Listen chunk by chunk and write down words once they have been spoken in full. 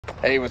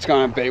Hey, what's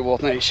going on,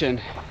 Beowulf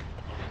Nation?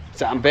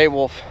 So I'm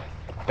Beowulf,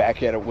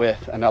 back at it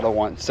with another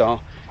one.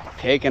 So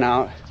taking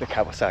out the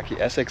Kawasaki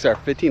SXR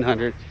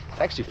 1500. It's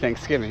actually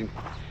Thanksgiving,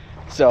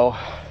 so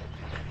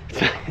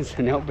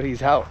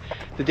nobody's out.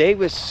 The day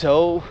was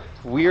so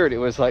weird. It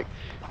was like,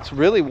 it's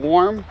really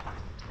warm.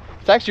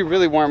 It's actually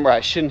really warm where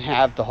I shouldn't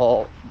have the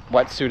whole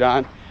wetsuit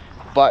on,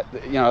 but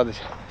you know, the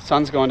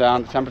sun's going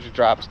down, the temperature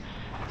drops.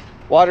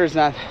 Water's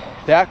not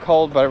that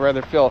cold, but I'd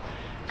rather feel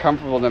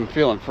comfortable than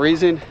feeling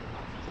freezing.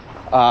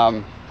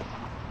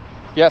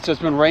 Yeah, so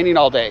it's been raining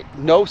all day,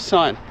 no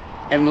sun,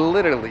 and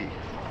literally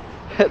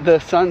the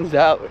sun's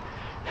out.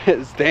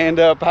 Stand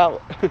up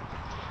out.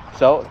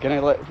 So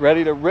getting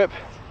ready to rip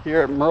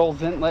here at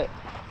Murrells Inlet,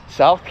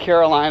 South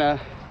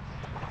Carolina.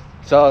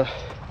 So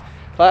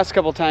last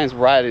couple times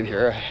riding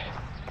here,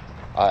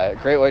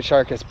 great white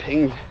shark has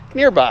pinged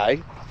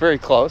nearby, very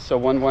close. So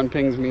when one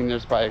pings me,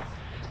 there's probably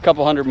a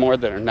couple hundred more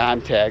that are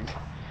non-tagged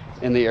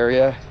in the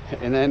area.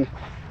 And then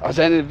I was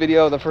ending the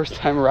video the first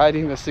time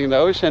riding this thing in the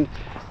ocean,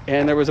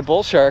 and there was a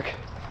bull shark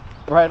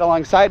right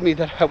alongside me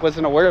that I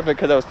wasn't aware of it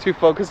because I was too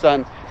focused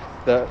on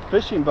the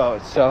fishing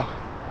boats. So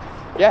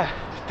yeah,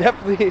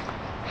 definitely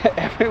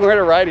everywhere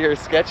to ride here is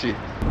sketchy.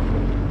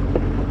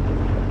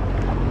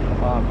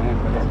 Oh man,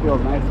 but it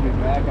feels nice to be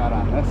back out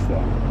on this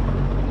thing.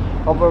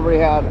 Hope everybody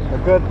had a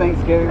good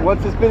Thanksgiving.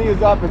 Once this video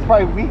is up, it's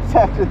probably weeks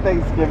after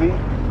Thanksgiving.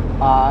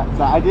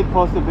 So I did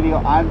post a video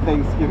on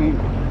Thanksgiving,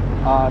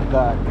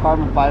 the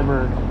carbon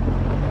fiber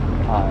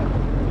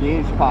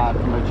gauge pod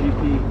from a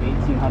GP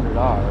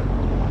 1800R.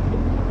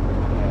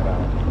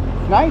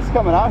 And, it's nice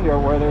coming out here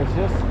where there's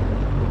just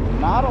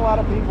not a lot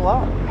of people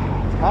out.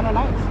 It's kind of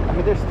nice. I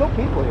mean, there's still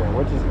people here,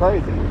 which is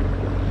crazy.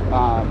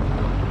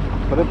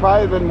 But there's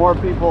probably been more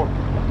people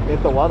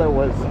if the weather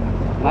was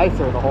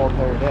nicer the whole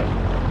entire day.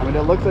 I mean,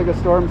 it looks like a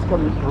storm's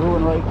coming through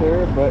and right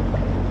there, but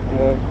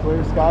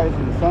clear skies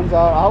and the sun's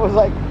out. I was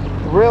like,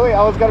 really?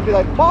 I was gonna be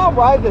like, well, I'll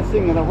ride this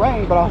thing in the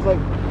rain, but I was like,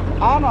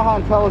 I don't know how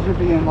intelligent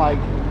being like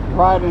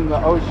riding in the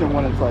ocean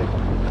when it's like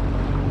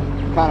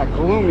kind of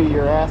gloomy,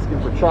 you're asking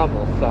for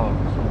trouble. So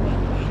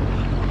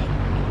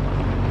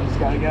just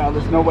gotta get out of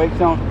this no wake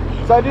zone.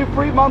 So I do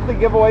free monthly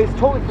giveaways,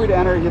 totally free to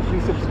enter. You have to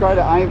be subscribed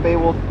to I Am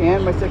Beowulf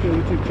and my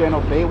second YouTube channel,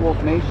 Beowulf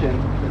Nation.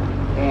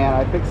 And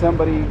I pick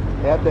somebody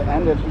at the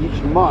end of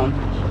each month.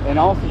 And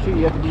also too,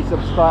 you have to be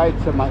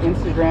subscribed to my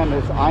Instagram.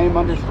 That's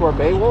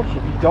IAM_Beowulf.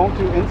 If you don't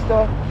do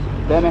Insta,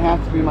 then it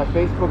has to be my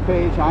Facebook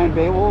page, I Am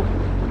Beowulf.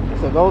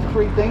 So those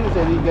three things,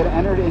 and you get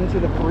entered into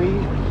the free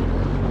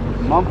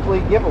monthly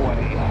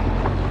giveaway.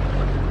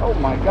 Oh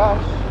my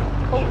gosh.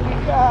 Holy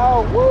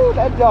cow. Woo,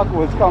 that duck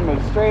was coming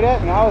straight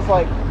at me. I was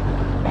like,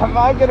 am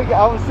I gonna get,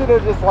 I was sitting there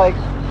just like,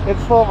 in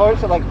slow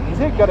motion, like, is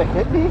it gonna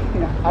hit me?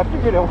 I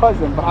figured it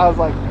wasn't, but I was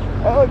like,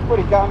 I looked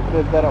pretty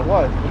confident that it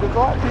was. But there's a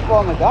lot of people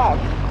on the dock.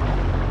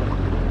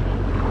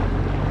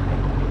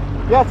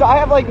 Yeah, so I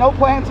have like no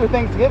plans for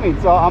Thanksgiving,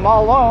 so I'm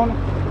all alone.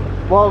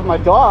 Well, with my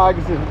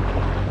dogs and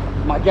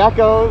my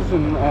geckos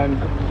and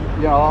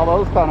you know, all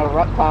those kind of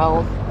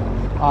reptiles.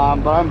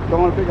 But I'm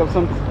going to pick up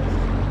some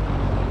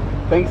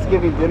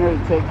Thanksgiving dinner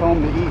to take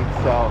home to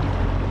eat. So,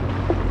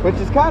 which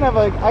is kind of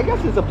like, I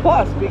guess it's a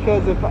plus,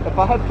 because if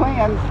I had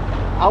plans,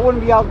 I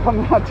wouldn't be out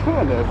coming out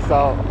doing this.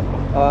 So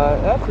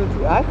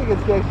I think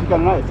it's actually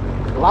kind of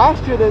nice.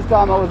 Last year this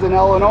time I was in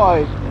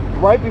Illinois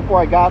right before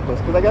I got this,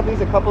 because I got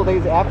these a couple of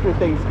days after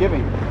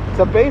Thanksgiving.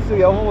 So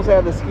basically I almost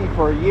had the ski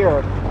for a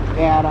year,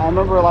 and I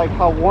remember like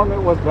how warm it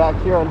was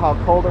back here and how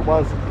cold it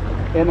was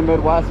in the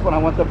Midwest when I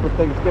went there for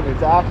Thanksgiving.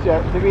 So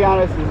actually, to be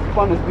honest, as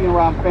fun as being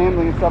around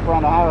family and stuff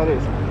around the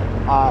holidays,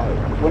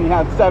 when you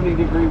have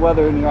 70-degree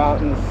weather and you're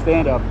out in the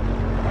stand-up,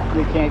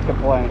 you can't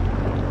complain.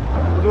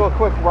 We'll do a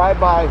quick ride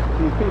by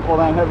these people,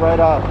 then head right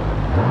up.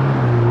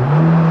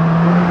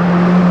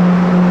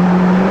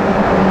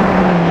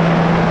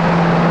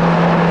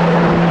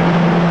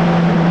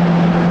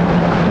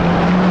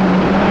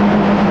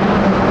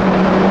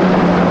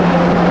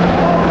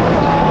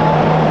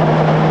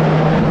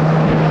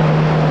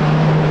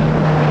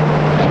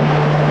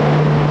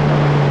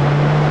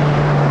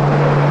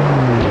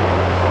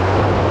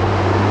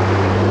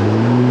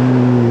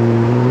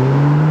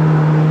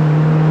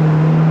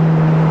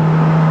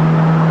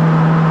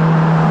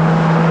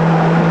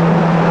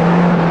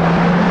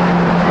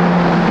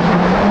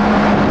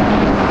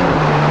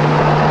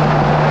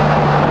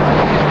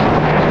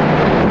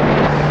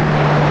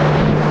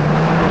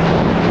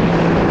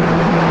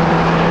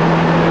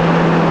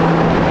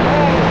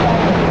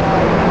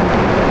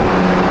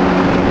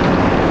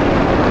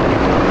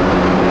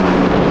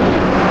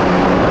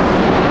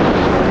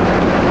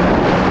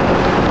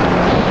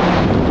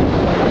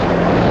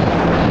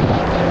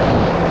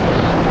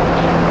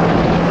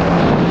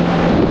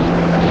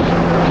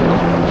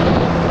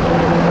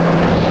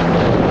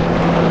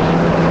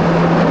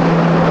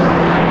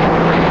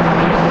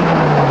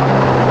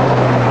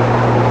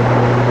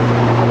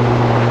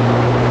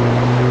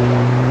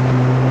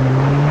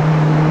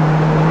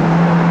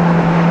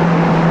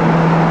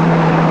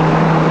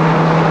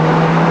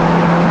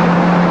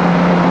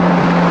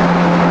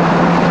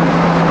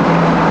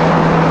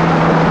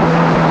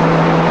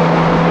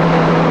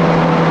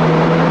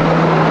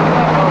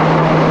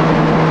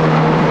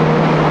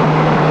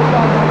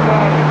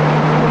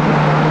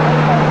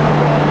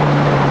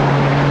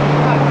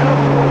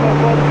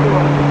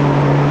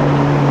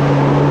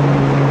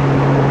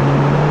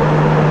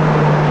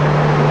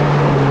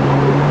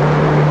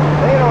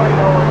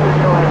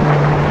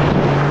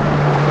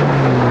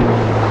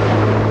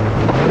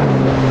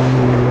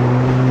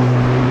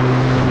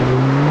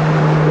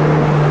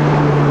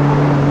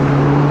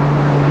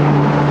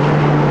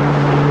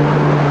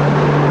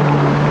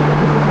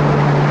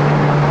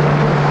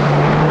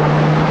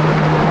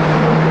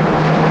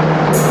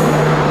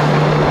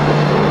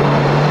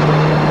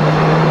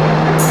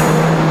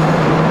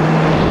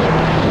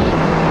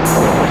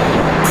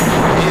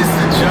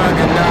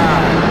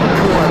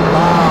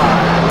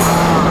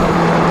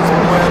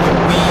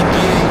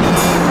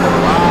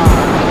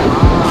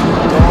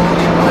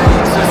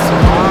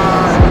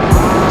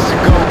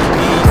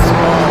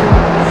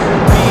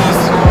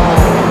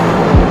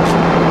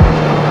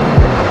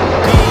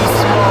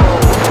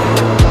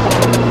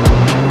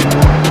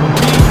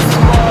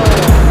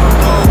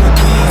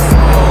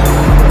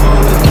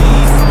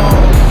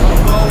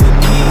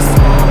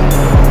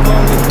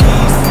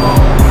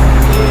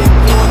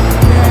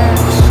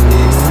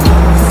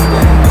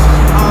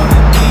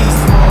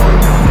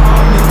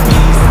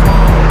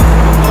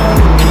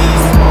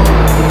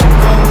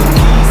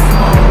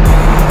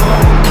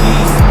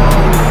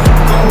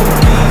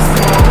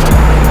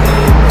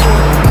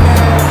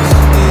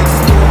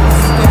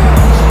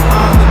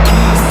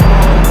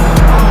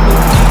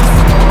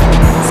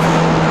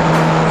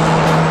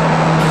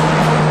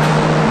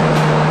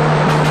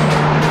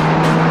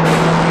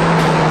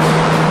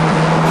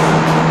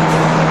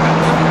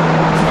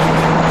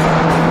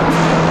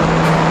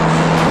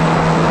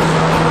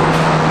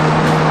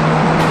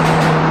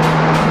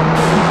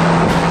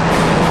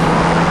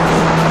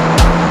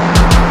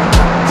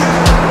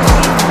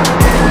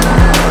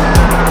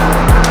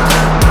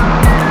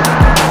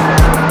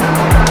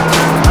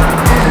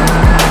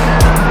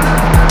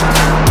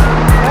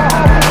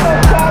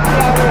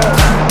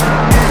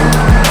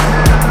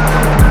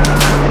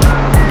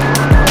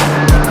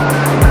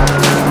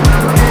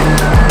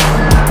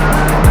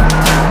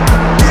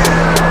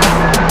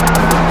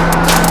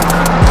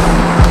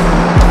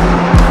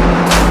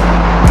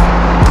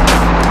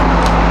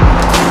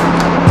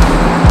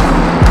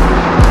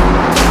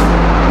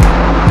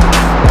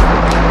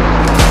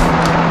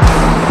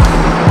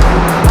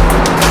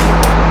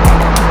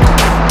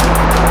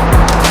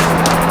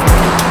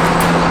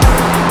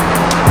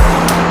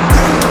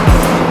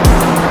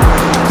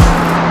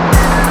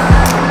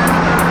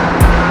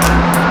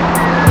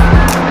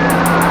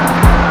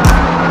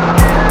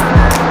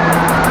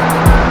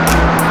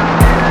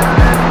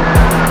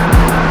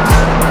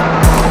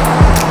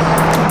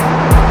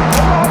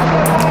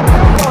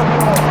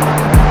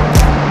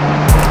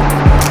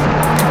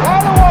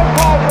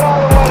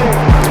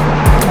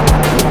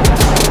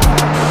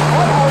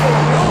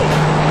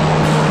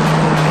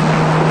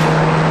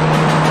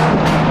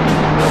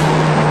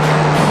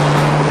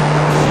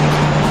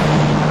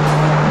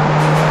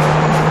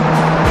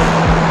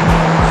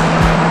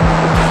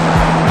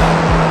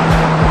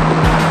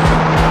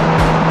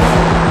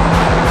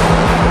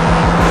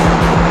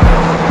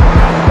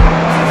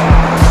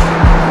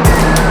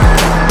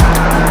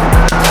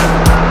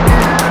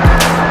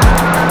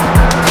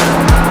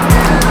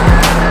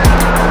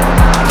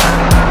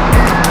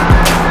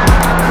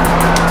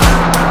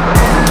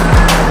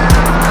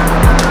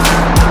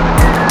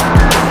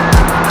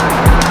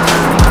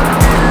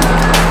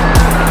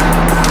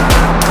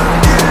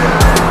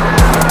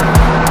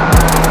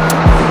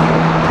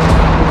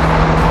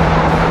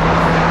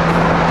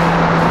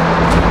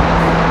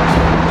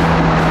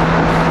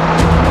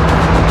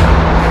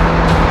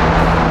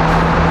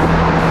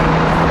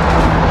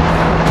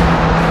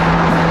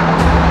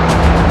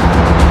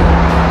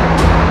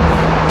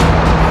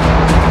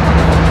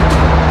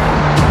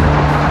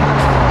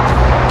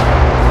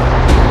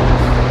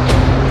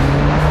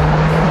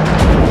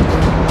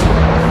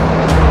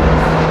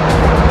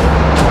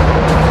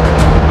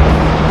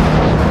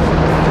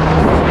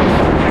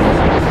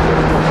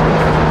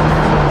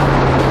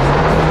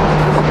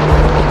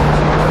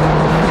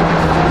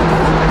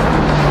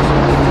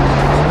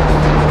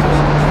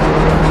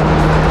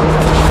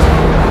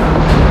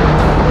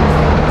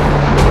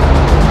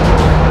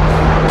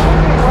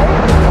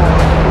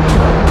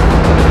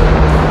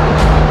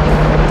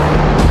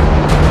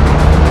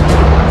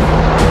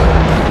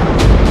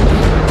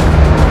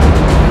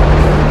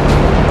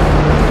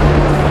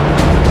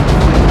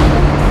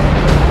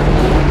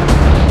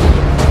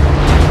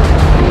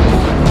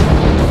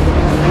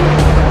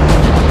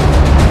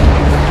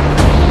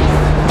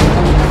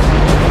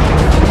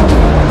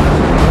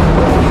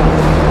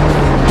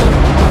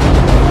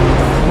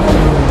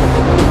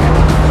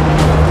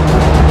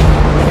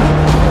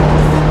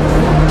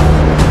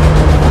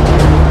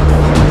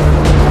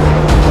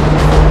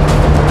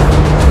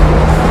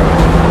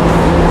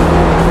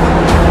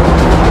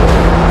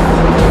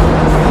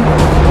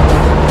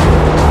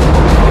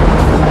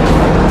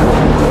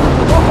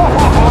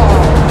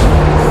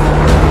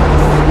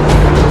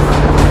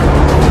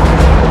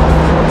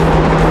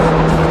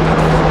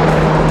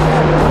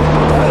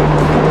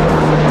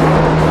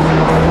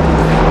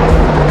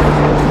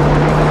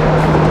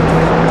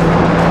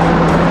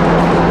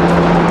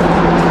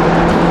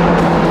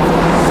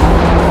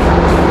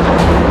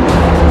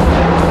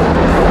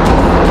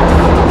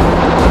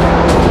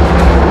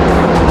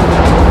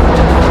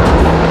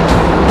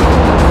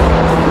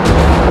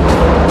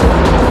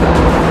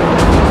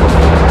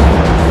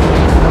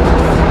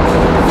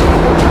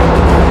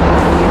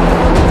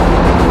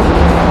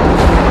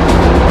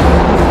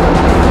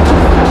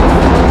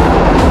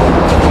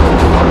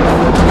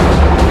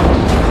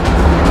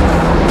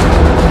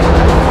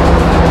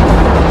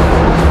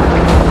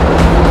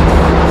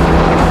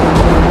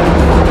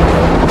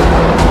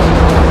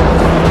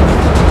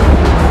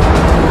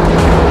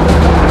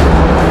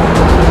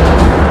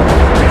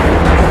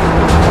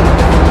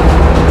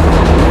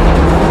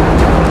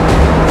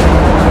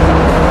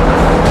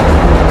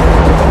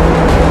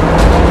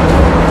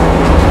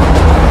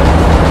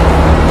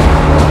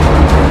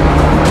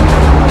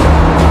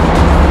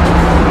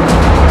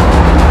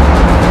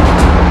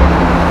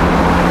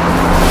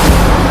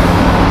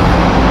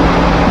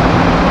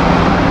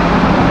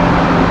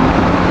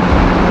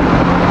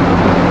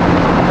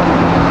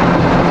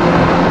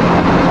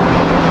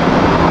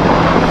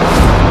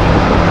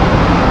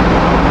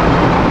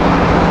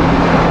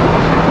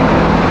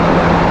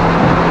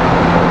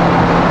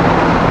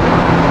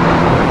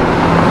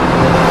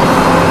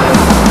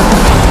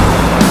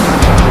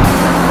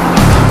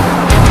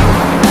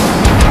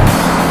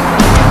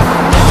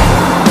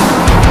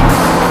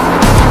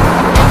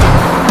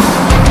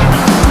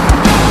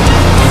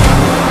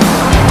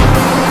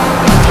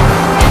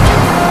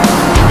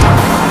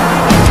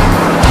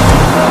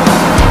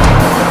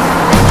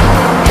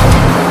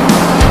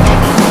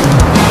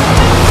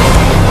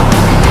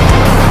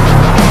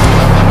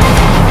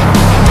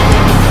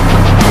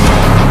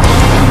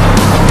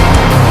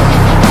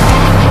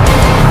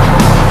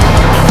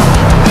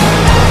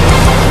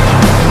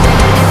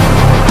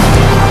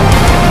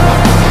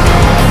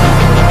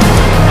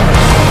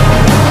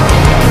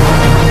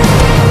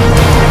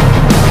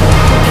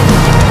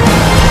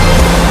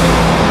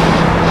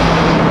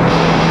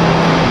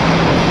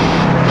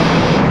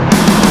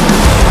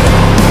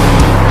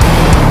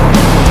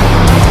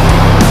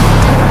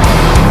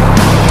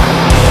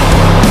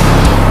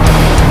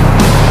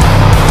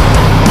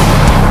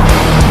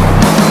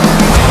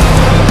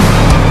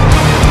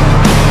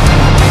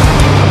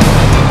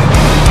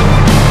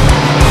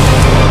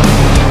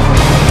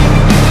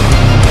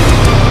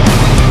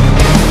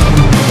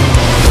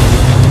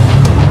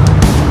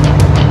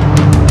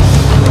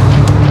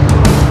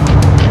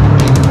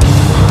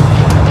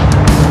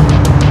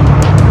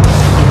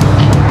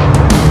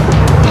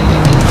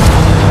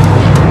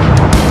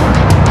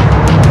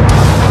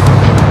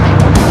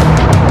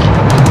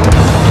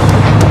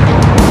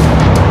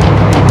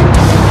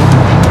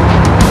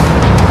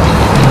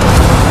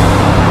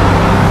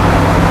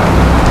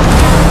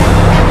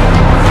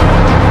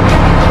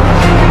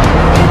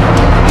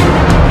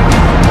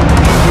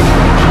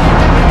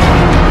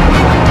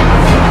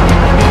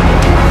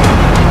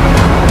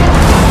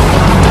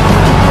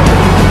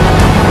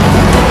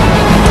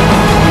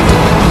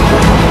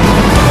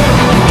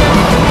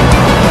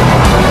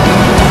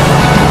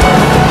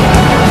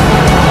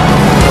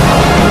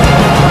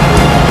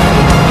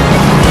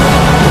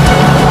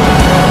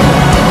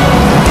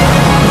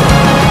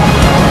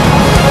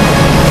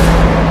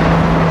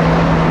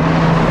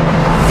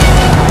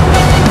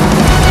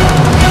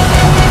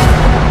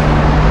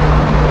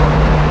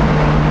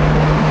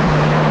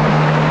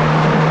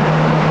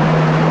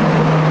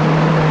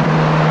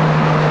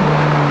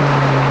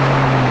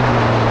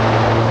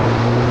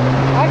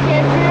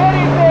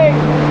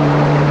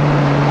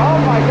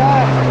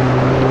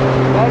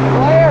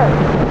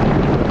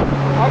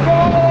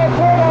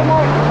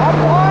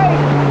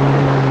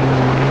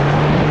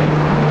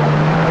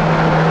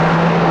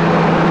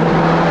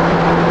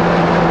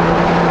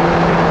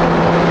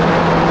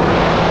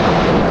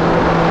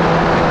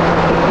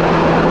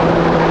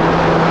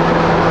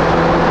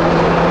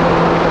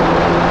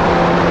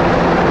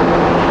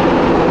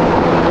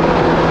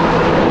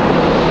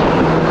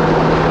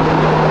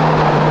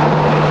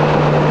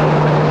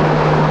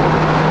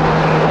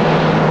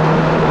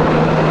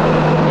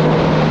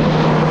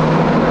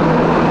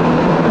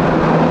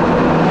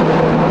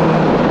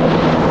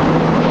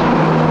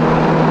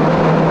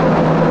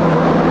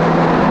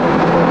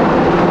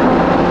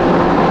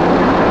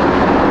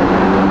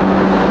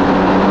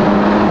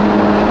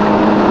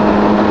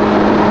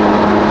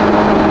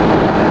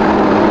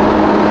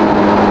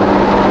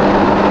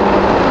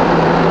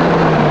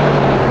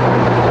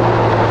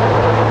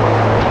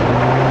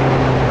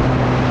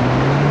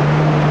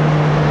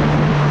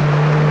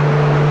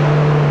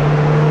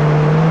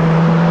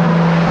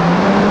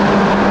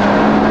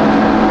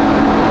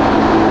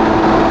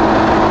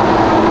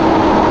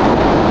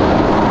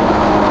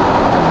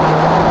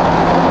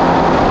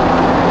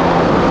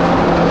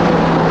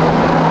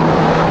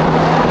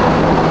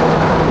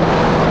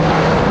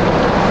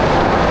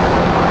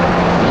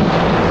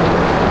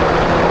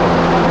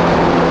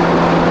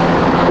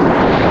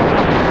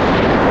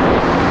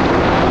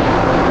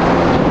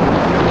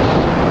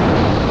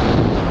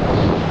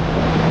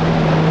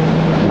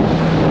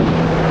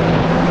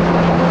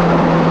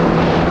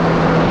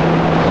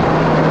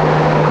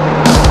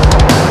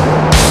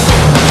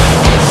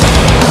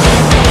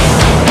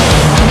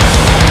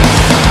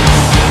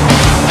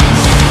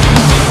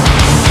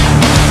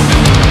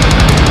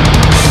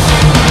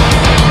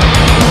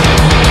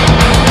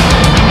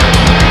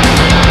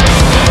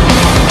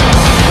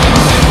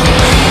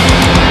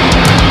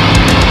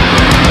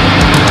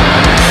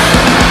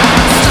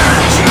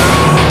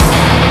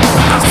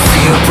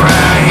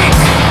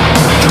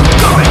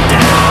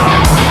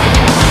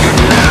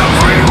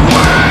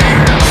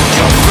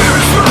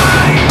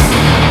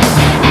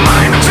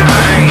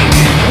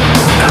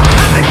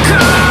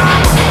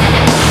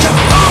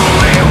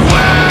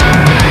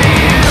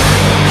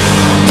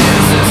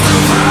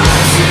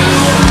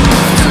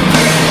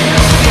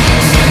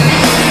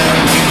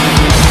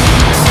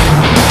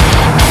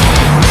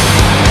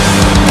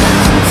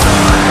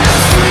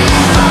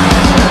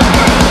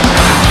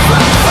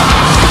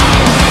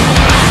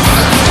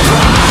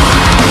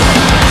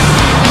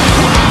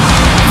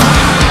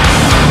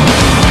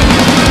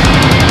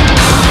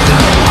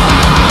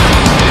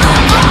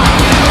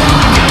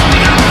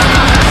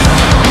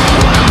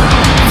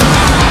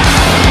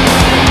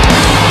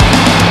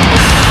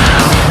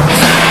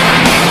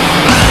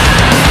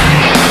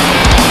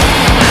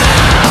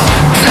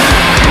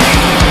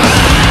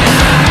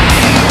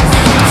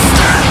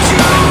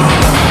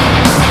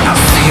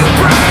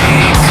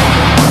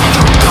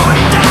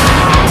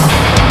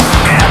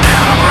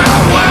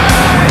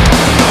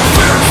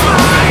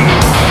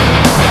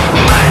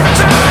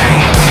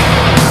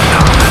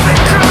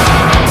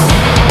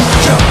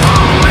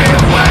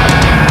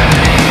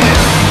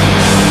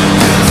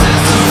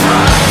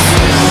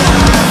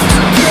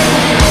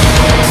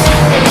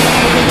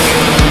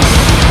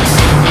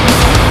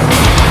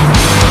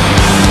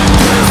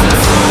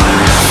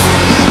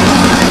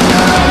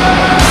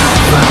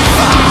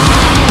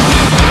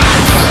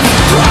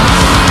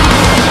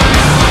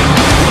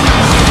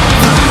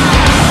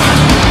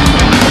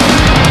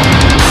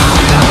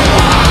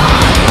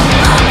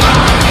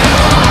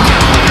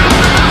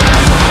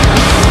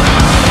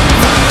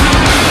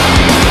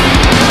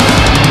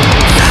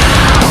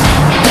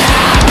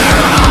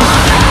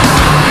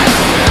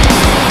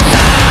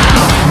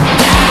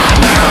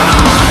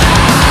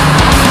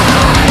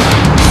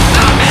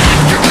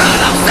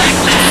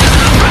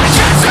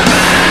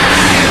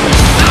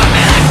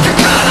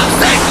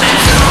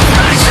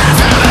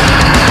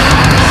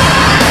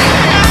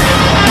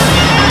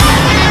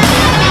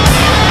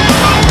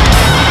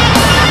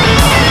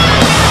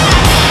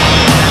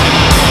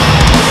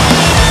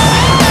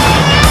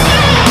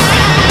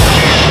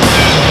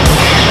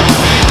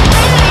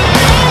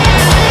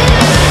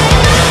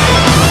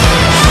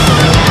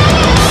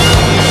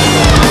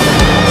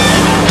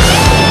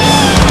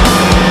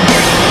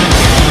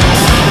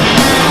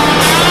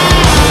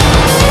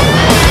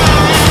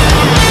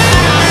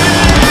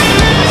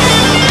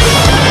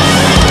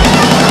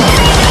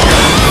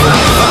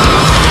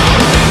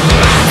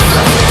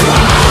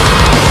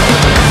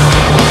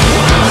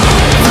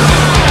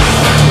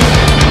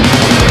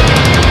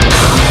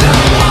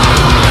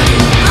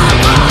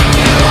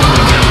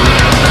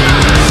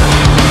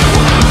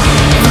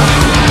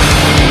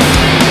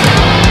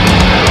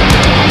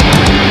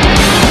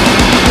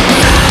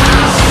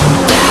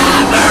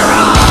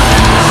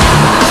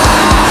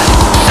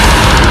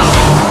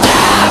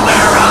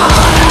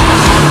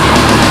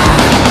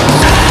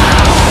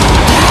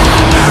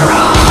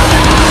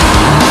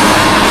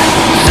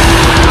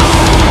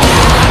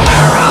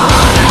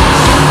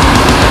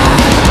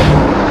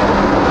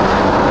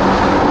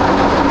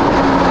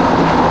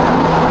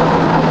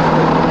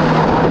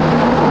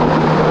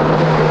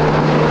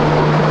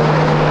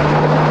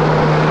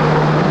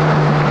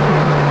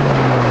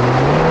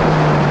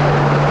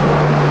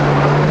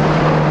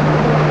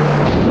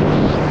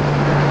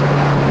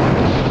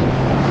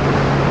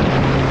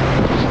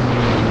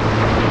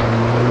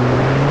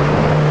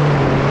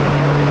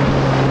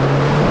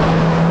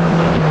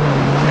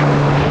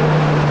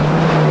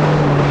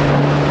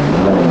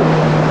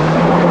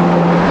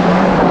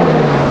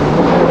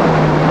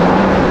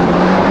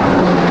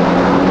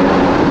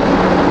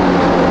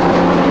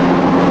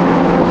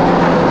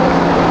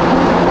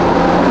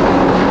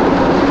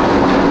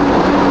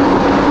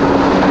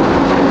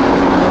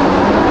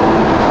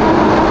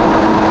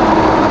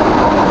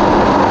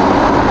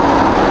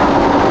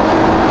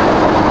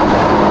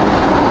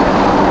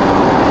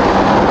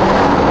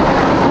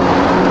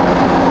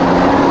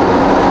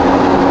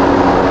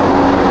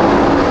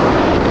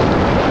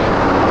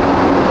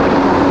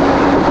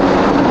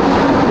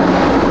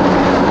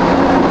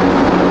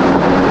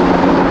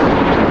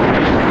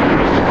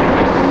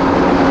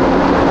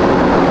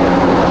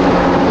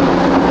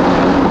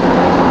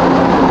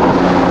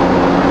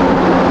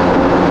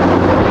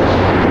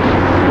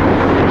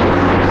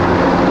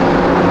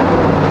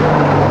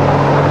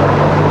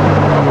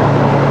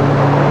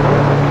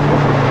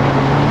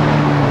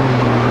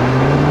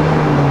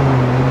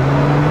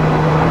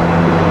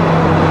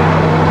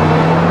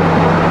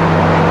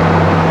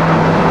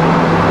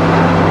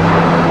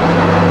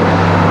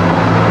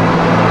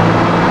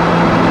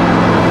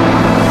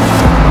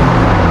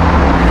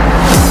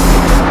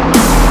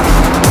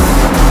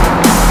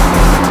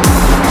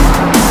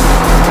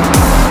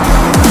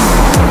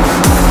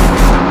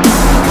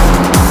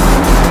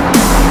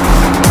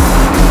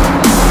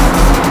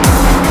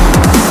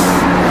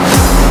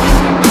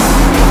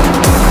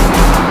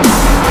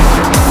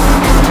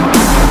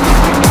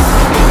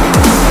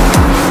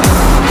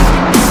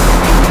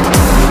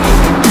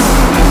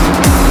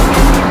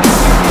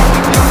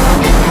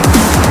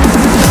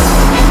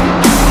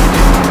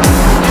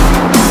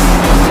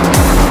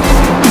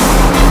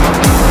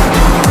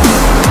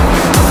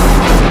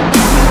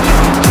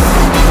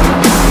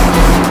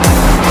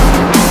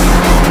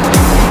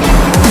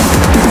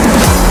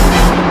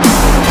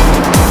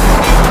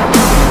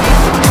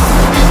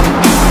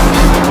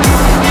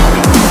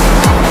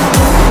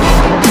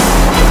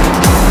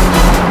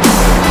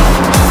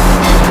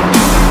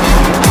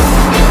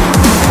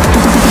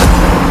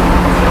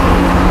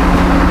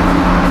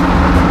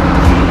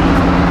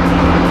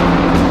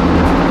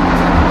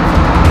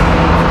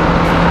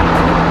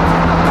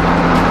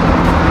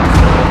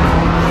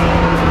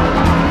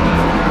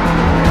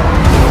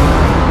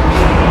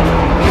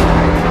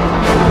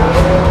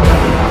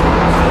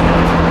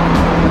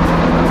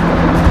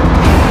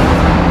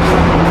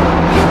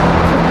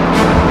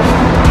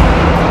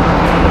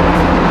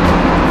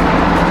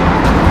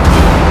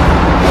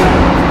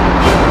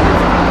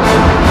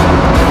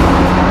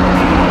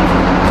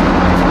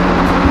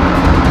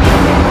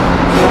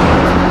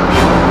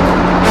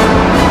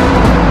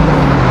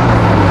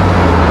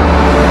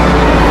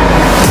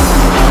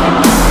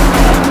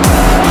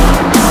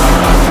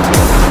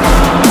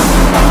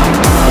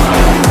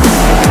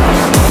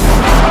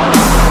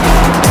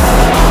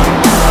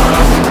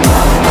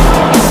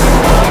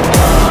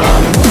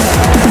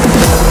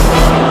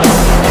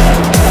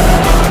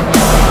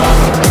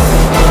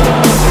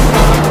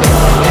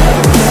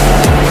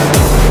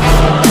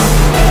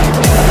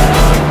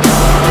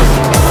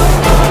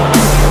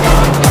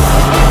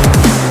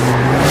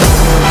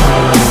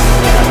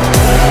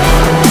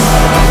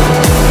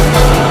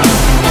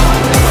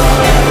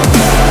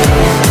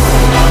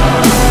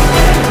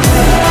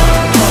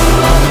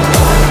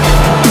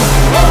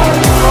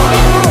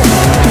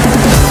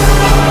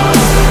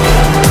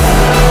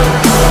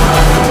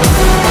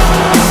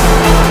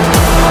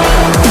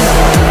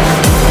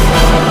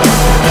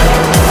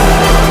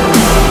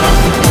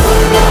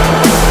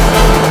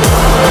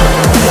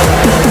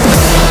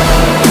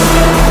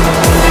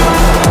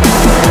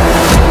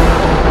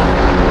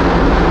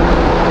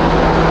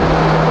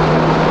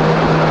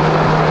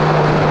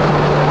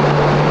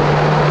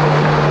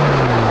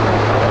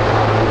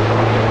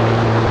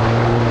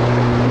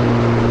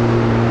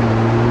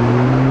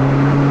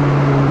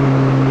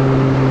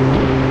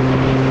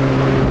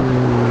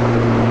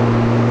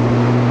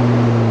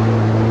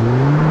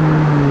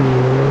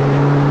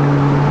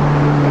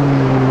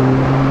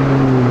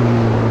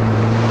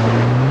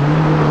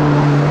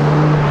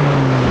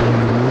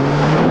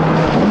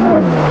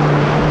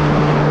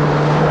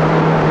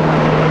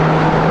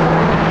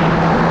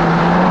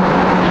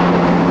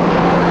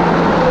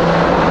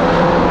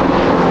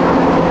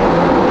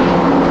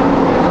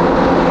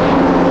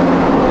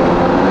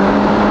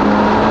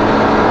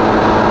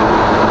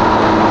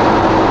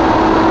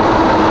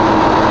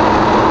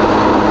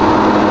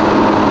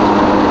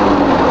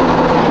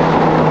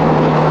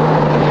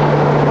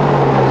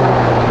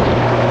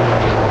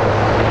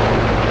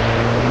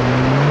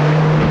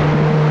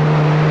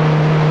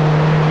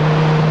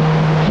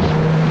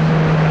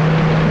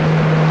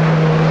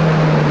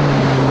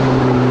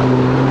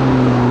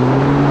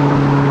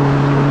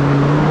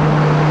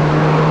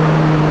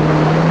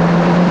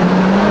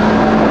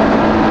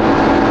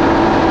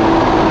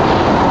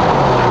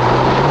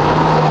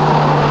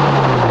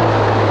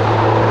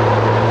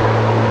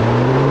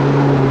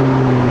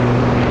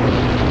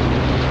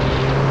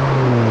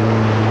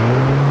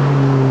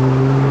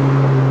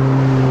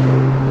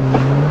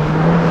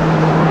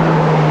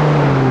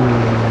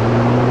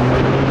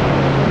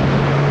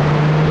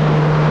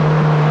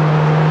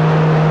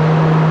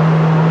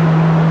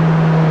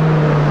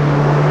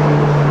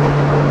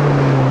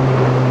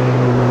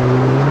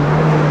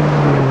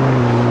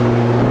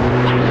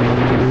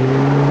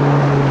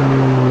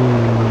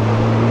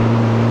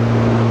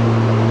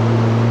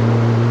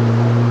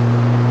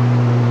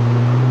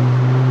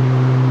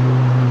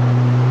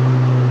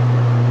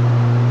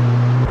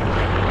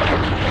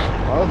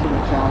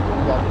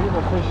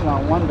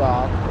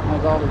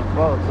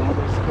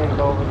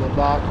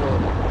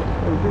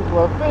 people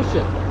are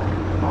fishing.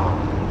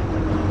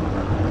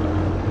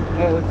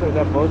 Hey, it looks like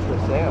that boat's for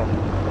sale.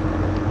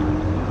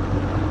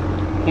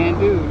 Can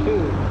do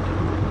too.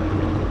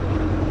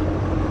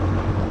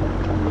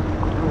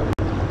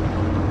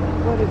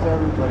 What is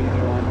everybody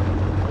doing?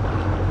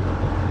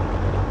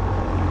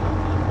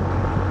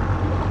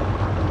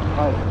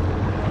 Hi.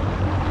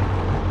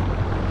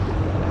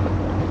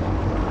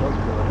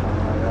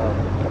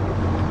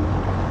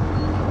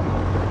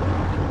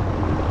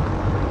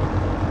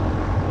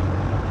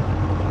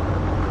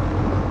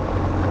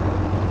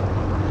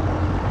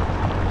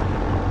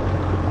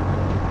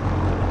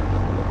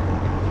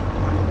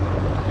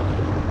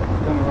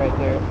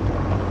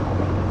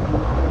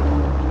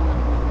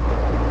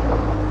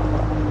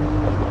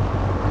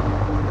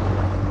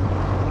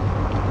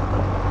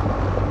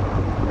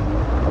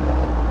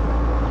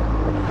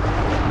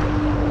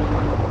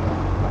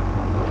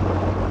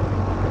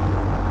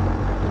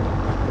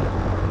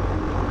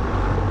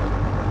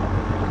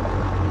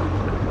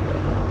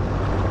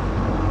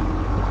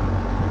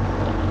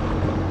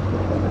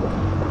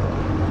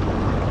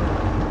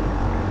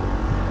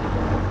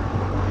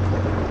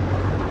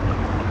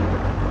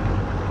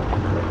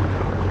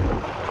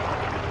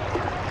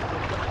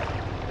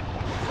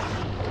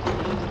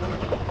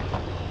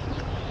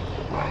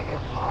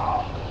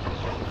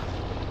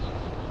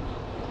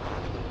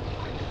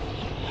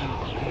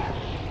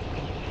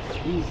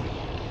 Easy.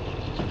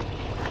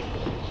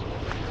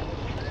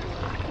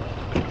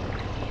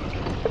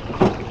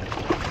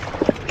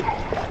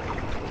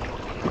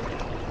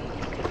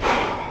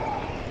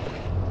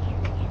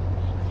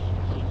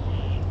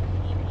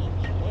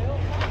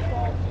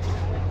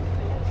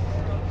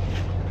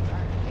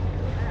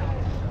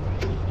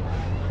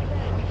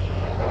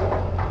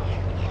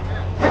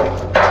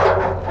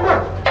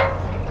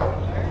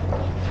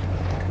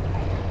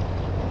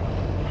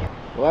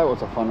 Well, that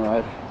was a fun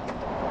ride.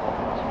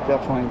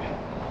 Definitely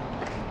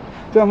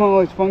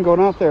fun going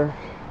out there,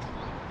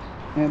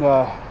 and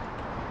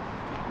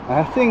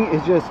that thing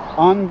is just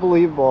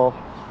unbelievable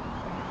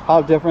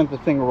how different the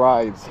thing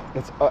rides.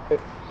 It's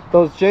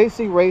those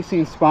JC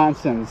Racing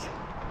Sponsons,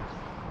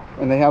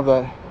 and they have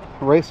the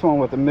race one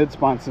with the mid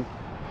sponson,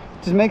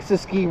 just makes the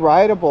ski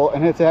rideable,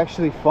 and it's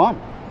actually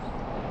fun.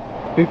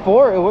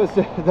 Before, it was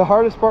the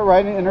hardest part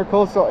riding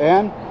intercoastal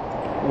and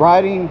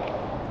riding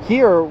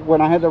here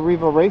when I had the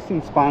Riva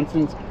Racing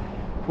Sponsons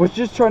was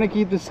just trying to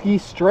keep the ski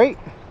straight.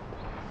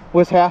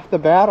 Was half the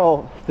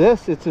battle.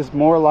 It's just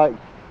more like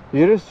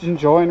you're just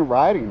enjoying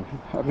riding.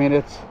 I mean,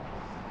 it's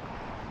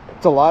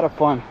a lot of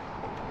fun.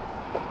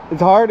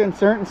 It's hard in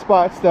certain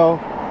spots though,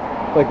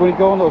 like when you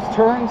go in those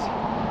turns,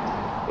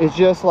 it's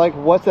just like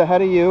what's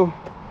ahead of you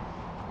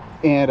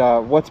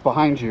and what's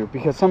behind you,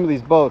 because some of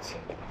these boats,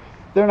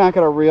 they're not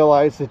going to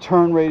realize the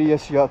turn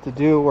radius you have to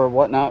do or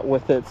whatnot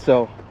with it,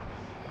 so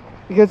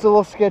it gets a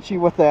little sketchy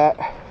with that.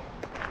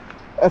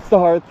 That's the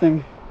hard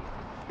thing.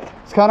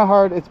 It's kind of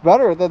hard. It's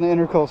better than the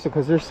intercoastal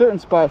because there's certain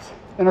spots,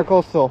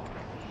 intercoastal,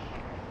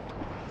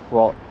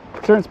 well,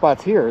 certain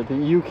spots here that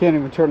you can't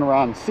even turn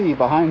around and see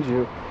behind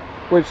you,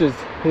 which is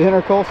the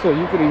intercoastal,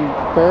 you can even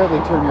barely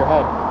turn your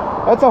head.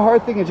 That's a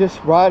hard thing, to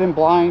just riding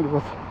blind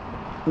with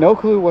no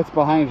clue what's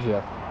behind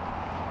you.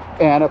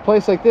 And a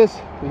place like this,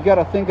 you got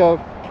to think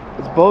of,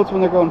 it's boats when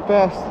they're going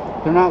fast,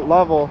 they're not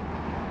level,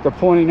 they're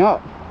pointing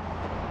up.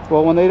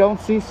 Well, when they don't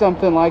see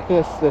something like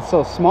this that's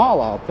so small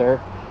out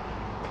there,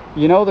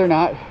 you know they're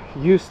not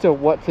used to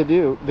what to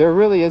do. There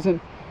really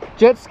isn't.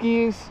 Jet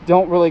skis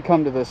don't really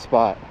come to this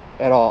spot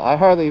at all. I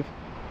hardly,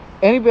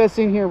 anybody that's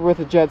in here with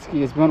a jet ski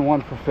has been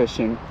one for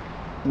fishing,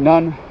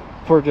 none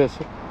for just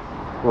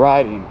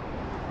riding,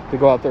 to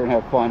go out there and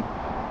have fun.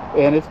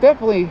 And it's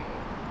definitely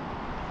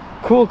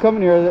cool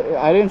coming here.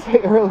 I didn't say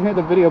earlier in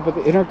the video, but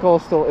the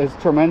intercoastal is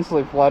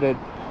tremendously flooded.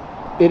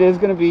 It is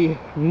going to be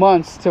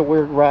months till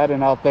we're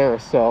riding out there,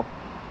 so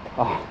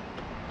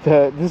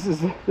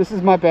this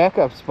is my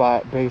backup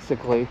spot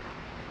basically.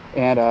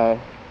 And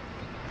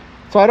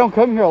so I don't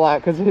come here a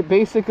lot, because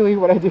basically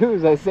what I do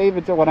is I save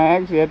it till when I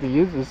actually have to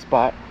use this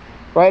spot.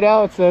 Right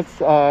now it's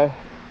a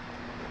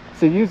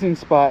using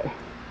spot.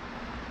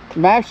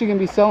 I'm actually going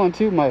to be selling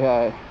too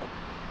my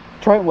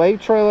Triton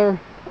Wave trailer.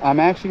 I'm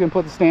actually going to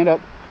put the stand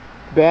up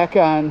back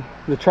on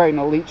the Triton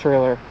Elite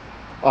trailer,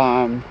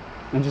 and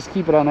just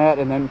keep it on that,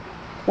 and then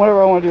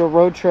whenever I want to do a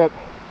road trip,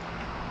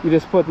 you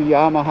just put the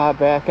Yamaha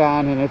back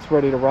on and it's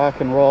ready to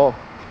rock and roll.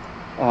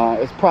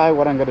 It's probably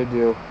what I'm going to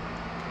do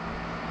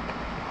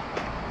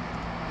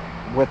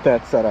with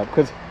that setup,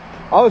 because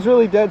I was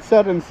really dead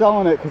set on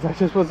selling it because I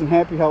just wasn't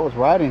happy how it was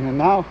riding. And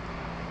now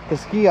the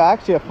ski, I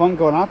actually have fun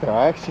going out there.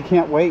 I actually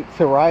can't wait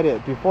to ride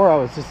it. Before, I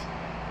was just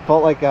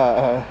felt like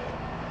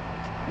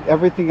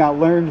everything I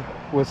learned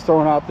was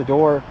thrown out the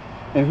door,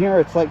 and here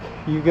it's like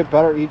you get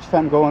better each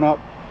time going up.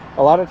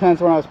 A lot of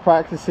times when I was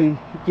practicing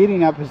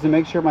getting up is to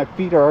make sure my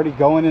feet are already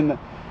going in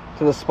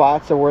to the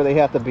spots of where they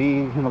have to be,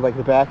 you know, like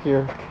the back of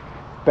your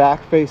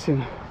back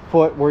facing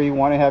foot where you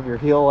want to have your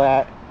heel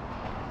at,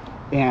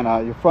 and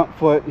your front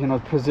foot, you know,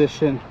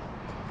 position.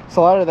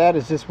 So a lot of that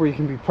is just where you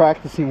can be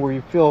practicing, where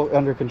you feel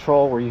under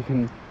control, where you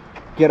can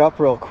get up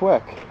real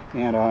quick.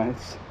 And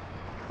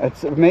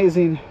it's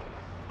amazing,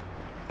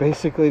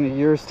 basically in a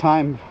year's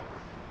time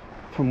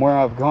from where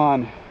I've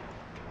gone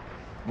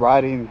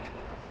riding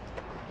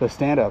the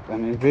stand-up. I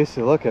mean,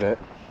 basically look at it.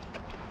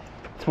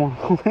 It's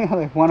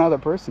only one other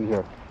person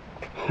here.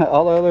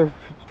 All the other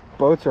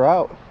boats are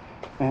out.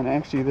 And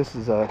actually, this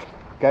is a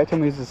guy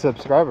told me he's a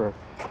subscriber.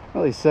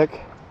 Really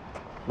sick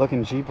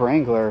looking Jeep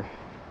Wrangler.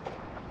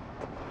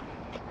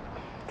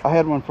 I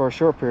had one for a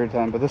short period of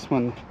time, but this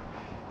one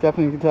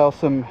definitely, you can tell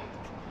some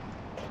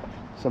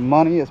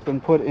money has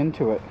been put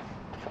into it.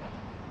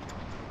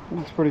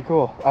 Looks pretty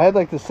cool. I had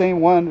like the same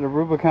one, the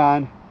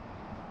Rubicon,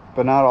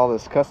 but not all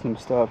this custom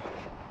stuff.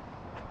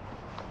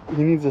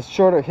 He needs a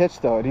shorter hitch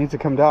though. It needs to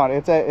come down.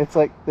 It's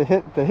like the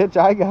hitch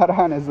I got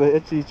on is the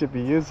hitch he should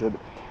be using.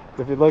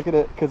 If you look at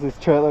it, because his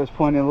trailer is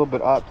pointing a little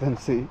bit up, then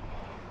see,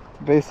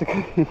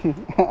 basically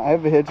I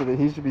have a hitch that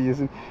he should be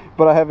using,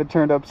 but I have it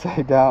turned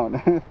upside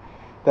down.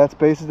 That's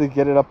basically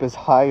get it up as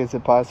high as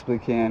it possibly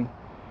can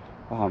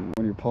when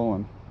you're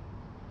pulling.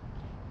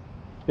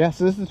 Yeah,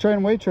 so this is the Trade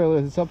and Weight trailer.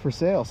 It's up for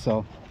sale,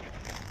 so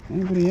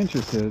anybody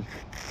interested?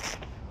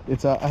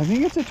 It's I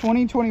think it's a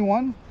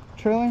 2021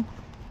 trailer,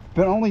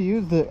 but only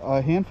used it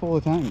a handful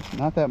of times,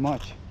 not that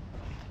much.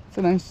 It's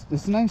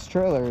a nice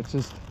trailer. It's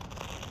just,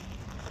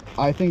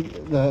 I think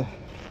well,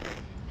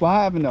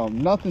 I haven't known.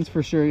 Nothing's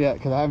for sure yet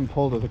because I haven't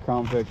pulled with the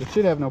Crown Vic. It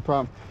should have no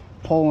problem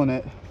pulling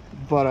it,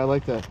 but I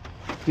like to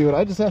do it.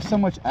 I just have so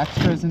much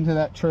extras into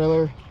that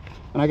trailer,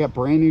 and I got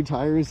brand new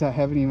tires I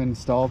haven't even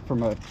installed from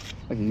like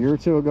a year or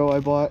two ago I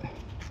bought,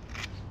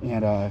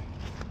 and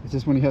it's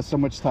just when you have so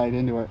much tied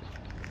into it,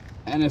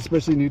 and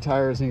especially new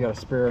tires and you got a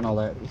spare and all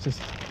that, it's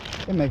just,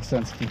 it makes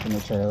sense keeping the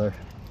trailer.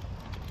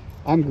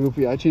 I'm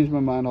goofy. I change my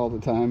mind all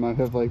the time. I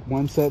have like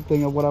one set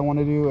thing of what I want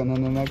to do, and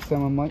then the next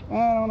time I'm like,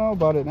 I don't know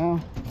about it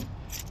now.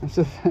 That's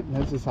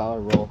just how I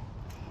roll.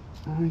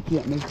 I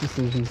can't make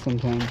decisions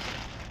sometimes.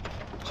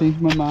 Change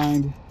my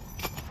mind.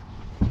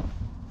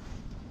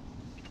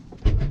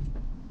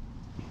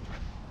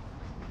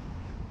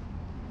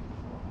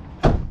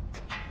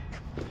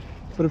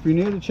 But if you're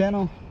new to the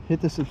channel, hit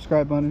the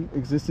subscribe button.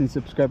 Existing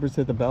subscribers,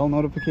 hit the bell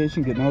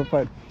notification, get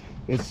notified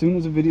as soon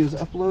as a video is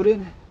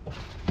uploaded.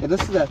 And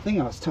this is that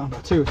thing I was talking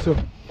about too. So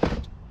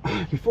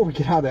before we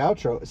get out of the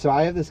outro, so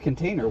I have this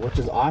container, which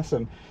is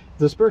awesome. If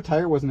the spare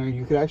tire wasn't there,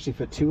 you could actually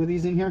fit 2 of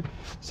these in here.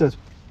 So it's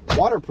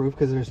waterproof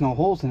because there's no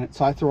holes in it.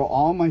 So I throw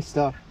all my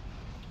stuff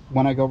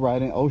when I go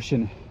ride an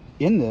ocean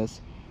in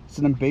this.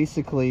 So then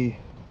basically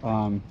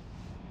I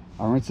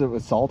rinse it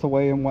with salt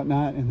away and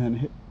whatnot, and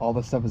then all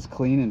the stuff is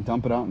clean, and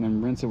dump it out and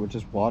then rinse it with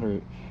just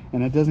water.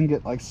 And it doesn't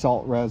get like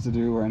salt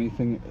residue or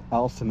anything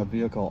else in the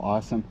vehicle.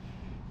 Awesome.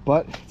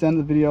 But it's the end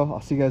of the video.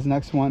 I'll see you guys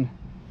next one.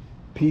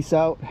 Peace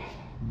out,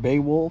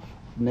 Beowulf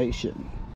Nation.